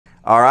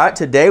All right,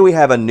 today we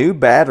have a new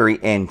battery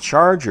and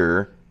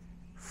charger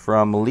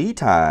from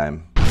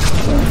LiTime.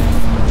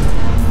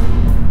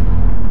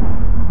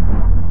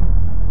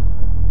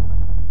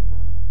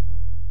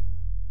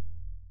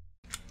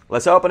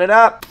 Let's open it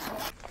up.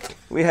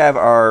 We have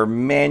our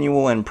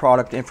manual and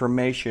product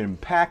information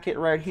packet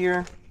right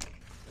here.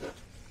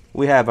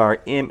 We have our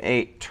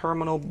M8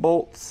 terminal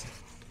bolts.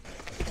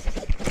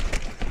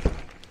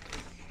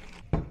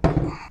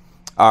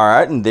 All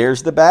right, and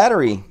there's the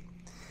battery.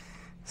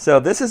 So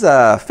this is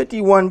a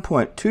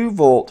 51.2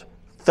 volt,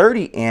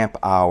 30 amp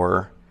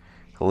hour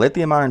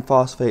lithium iron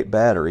phosphate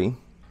battery.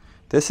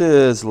 This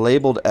is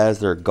labeled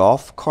as their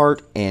Golf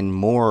Cart and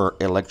More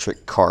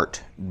electric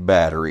cart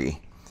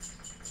battery.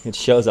 It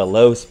shows a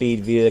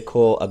low-speed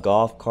vehicle, a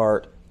golf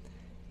cart,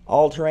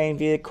 all-terrain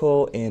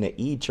vehicle, and an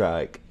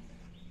e-trike.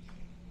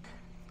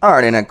 All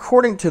right, and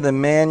according to the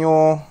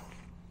manual,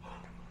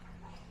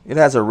 it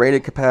has a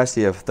rated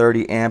capacity of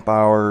 30 amp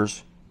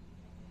hours.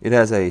 It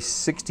has a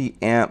 60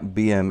 amp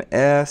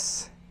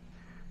BMS.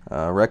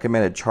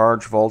 Recommended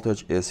charge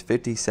voltage is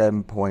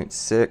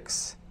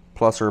 57.6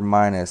 plus or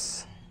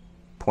minus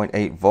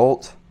 0.8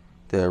 volt.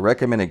 The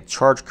recommended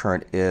charge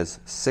current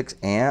is 6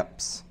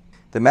 amps.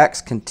 The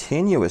max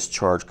continuous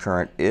charge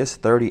current is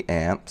 30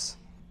 amps.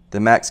 The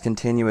max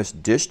continuous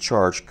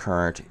discharge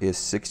current is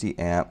 60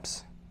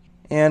 amps.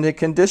 And it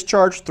can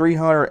discharge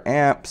 300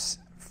 amps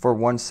for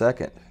 1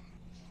 second.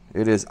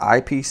 It is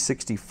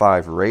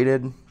IP65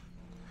 rated.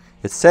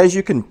 It says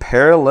you can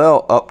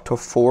parallel up to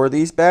 4 of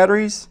these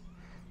batteries,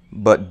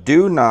 but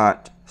do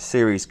not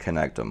series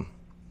connect them.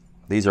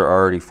 These are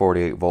already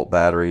 48 volt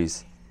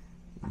batteries.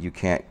 You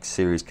can't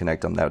series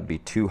connect them. That would be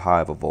too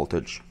high of a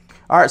voltage.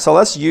 All right, so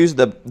let's use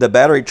the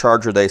battery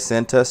charger they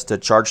sent us to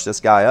charge this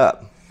guy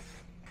up.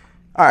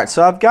 All right,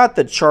 so I've got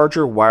the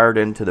charger wired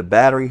into the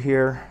battery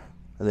here.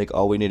 I think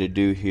all we need to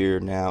do here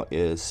now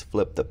is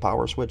flip the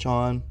power switch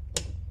on.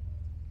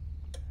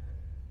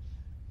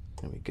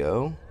 There we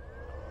go.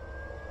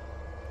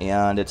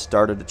 And it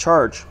started to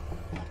charge.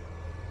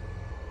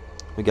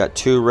 We got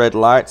 2 red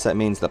lights. That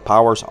means the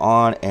power's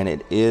on and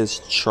it is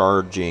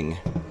charging.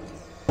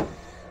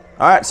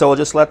 Alright, so we'll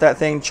just let that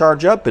thing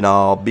charge up and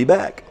I'll be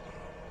back.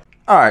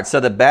 Alright, so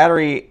the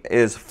battery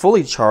is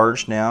fully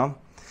charged now.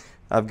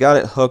 I've got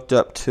it hooked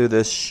up to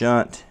this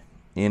shunt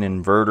in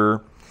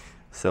inverter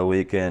so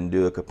we can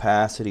do a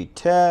capacity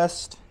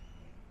test.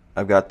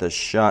 I've got the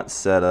shunt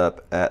set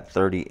up at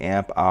 30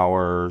 amp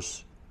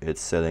hours. It's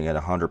sitting at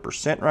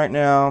 100% right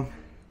now.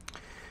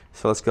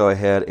 So let's go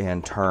ahead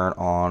and turn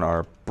on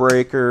our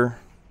breaker.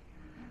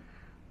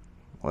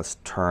 Let's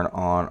turn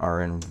on our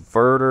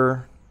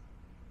inverter.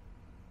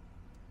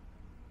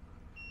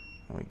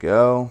 There we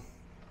go.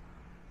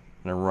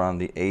 I'm gonna run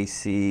the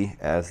AC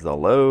as the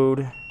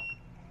load.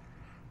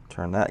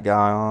 Turn that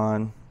guy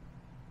on.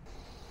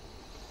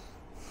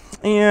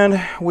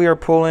 And we are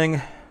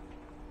pulling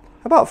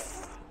about,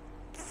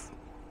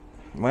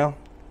 well,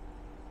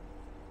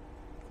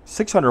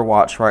 600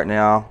 watts right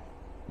now.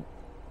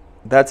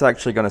 That's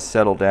actually going to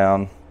settle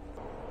down.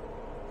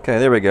 Okay,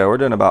 there we go. We're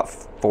doing about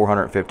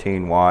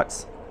 415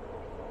 watts.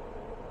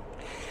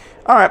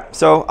 Alright,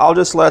 so I'll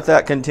just let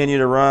that continue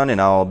to run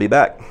and I'll be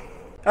back.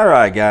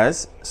 Alright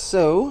guys,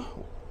 so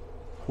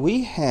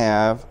we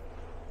have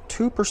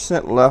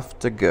 2% left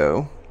to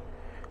go,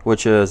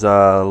 which is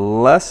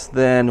less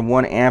than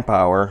 1 amp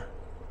hour.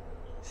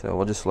 So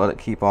we'll just let it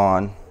keep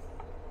on.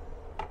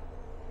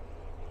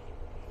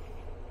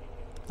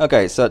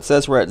 Okay, so it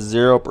says we're at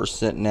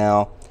 0%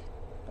 now.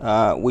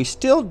 We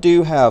still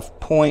do have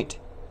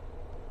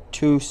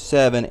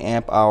 0.27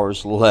 amp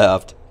hours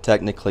left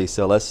technically,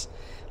 so let's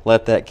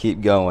let that keep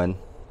going.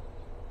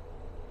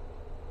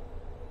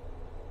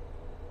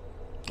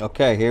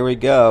 Okay, here we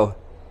go.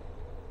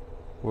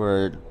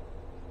 We're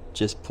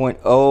just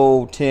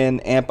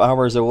 0.010 amp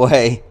hours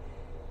away.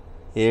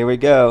 Here we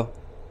go.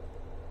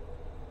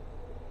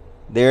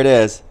 There it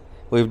is.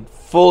 We've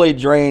fully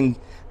drained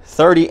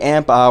 30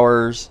 amp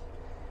hours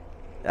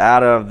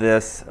out of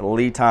this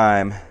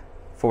LiTime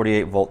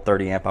 48 volt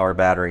 30 amp hour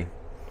battery.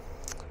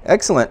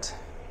 Excellent.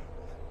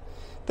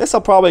 This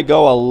will probably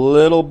go a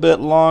little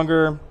bit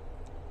longer,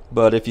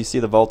 but if you see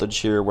the voltage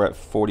here, we're at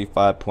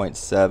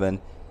 45.7.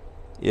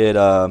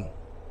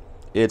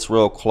 It's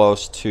real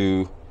close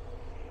to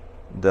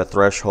the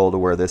threshold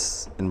where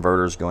this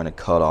inverter is going to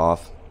cut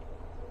off.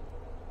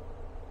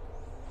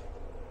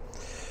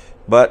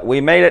 But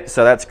we made it,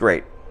 so that's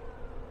great.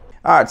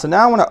 All right, so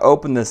now I want to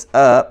open this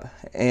up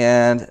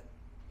and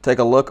take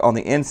a look on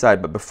the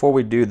inside, but before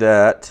we do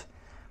that,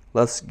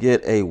 let's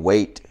get a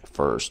weight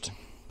first.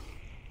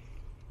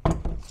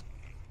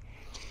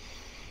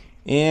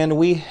 And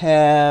we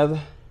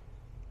have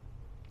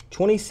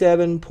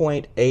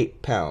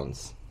 27.8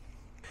 pounds.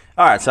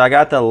 All right, so I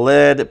got the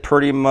lid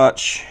pretty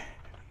much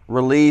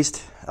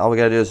released. All we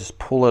gotta do is just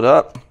pull it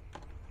up.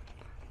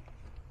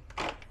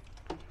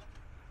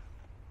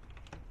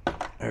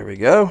 There we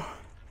go.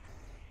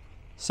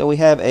 So we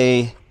have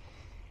a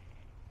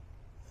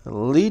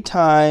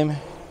LiTime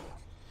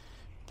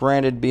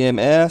branded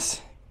BMS.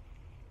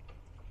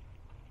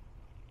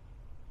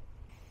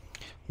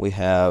 We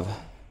have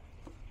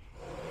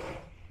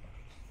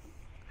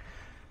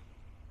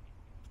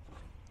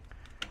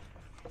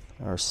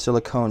our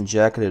silicone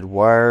jacketed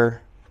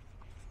wire.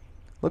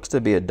 Looks to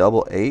be a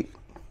 888.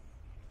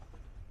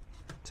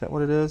 Is that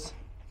what it is?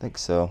 I think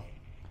so.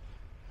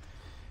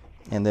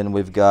 And then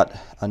we've got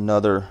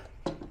another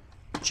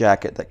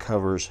jacket that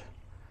covers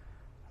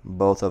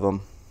both of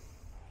them.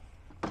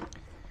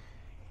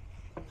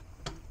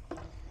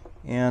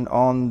 And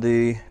on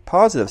the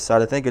positive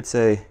side, I think it's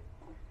a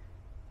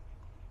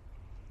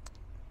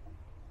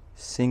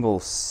single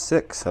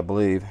 6, I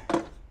believe,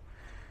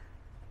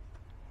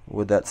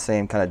 with that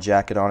same kind of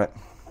jacket on it.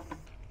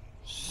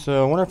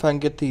 So I wonder if I can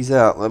get these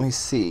out. Let me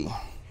see.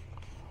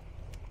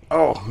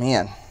 Oh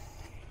man.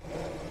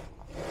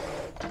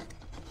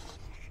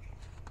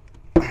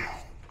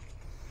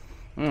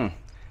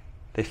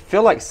 They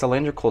feel like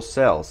cylindrical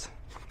cells.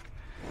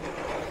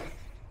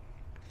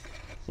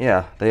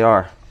 Yeah, they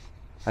are.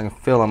 I can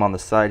feel them on the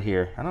side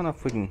here. I don't know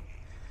if we can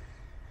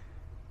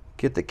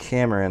get the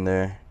camera in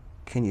there.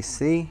 Can you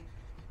see?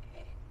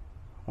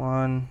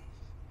 1,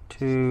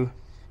 2,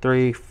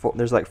 3, 4.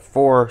 There's like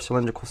 4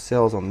 cylindrical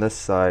cells on this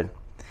side.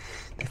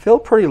 They feel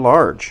pretty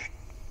large.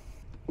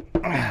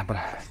 But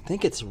I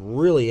think it's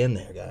really in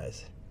there,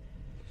 guys.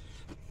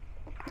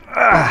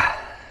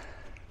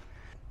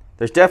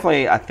 There's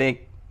definitely, I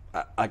think,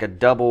 like a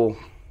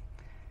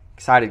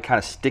double-sided kind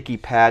of sticky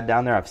pad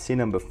down there. I've seen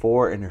them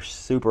before, and they're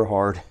super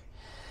hard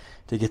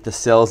to get the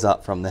cells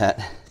out from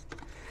that.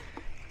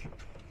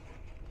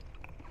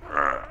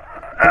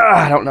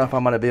 I don't know if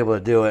I'm going to be able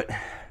to do it.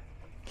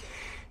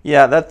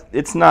 Yeah,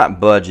 it's not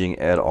budging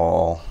at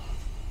all.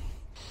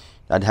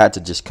 I'd had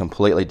to just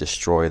completely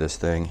destroy this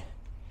thing.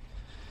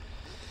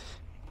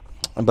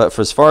 But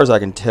for as far as I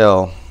can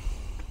tell,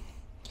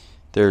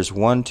 there's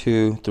 1,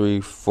 2,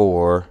 3,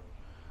 4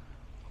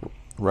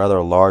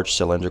 rather large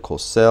cylindrical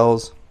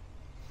cells,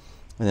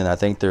 and then I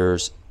think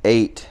there's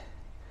 8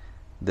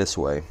 this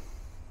way.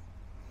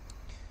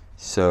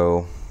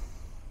 So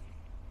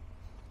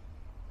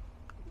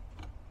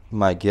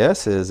my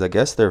guess is, I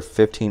guess they're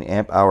 15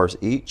 amp hours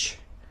each,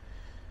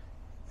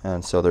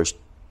 and so there's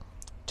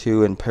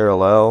 2 in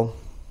parallel,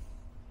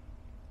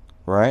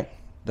 right?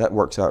 That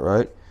works out,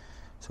 right?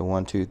 So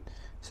 1, 2,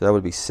 so that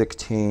would be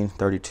 16,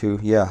 32.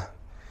 Yeah,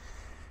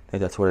 I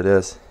think that's what it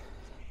is.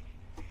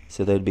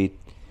 So they'd be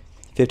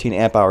 15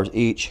 amp hours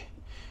each.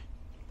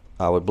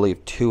 I would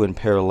believe 2 in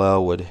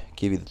parallel would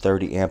give you the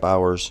 30 amp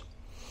hours,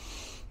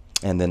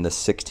 and then the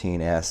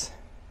 16S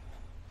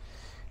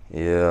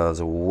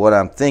is what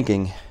I'm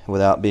thinking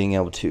without being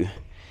able to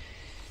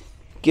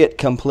get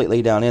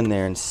completely down in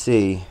there and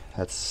see.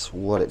 That's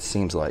what it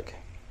seems like.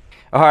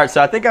 Alright,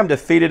 so I think I'm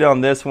defeated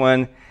on this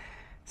one.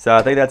 So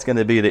I think that's going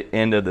to be the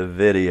end of the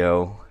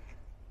video.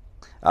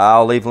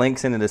 I'll leave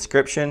links in the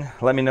description.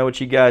 Let me know what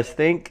you guys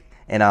think,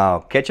 and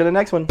I'll catch you on the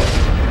next one.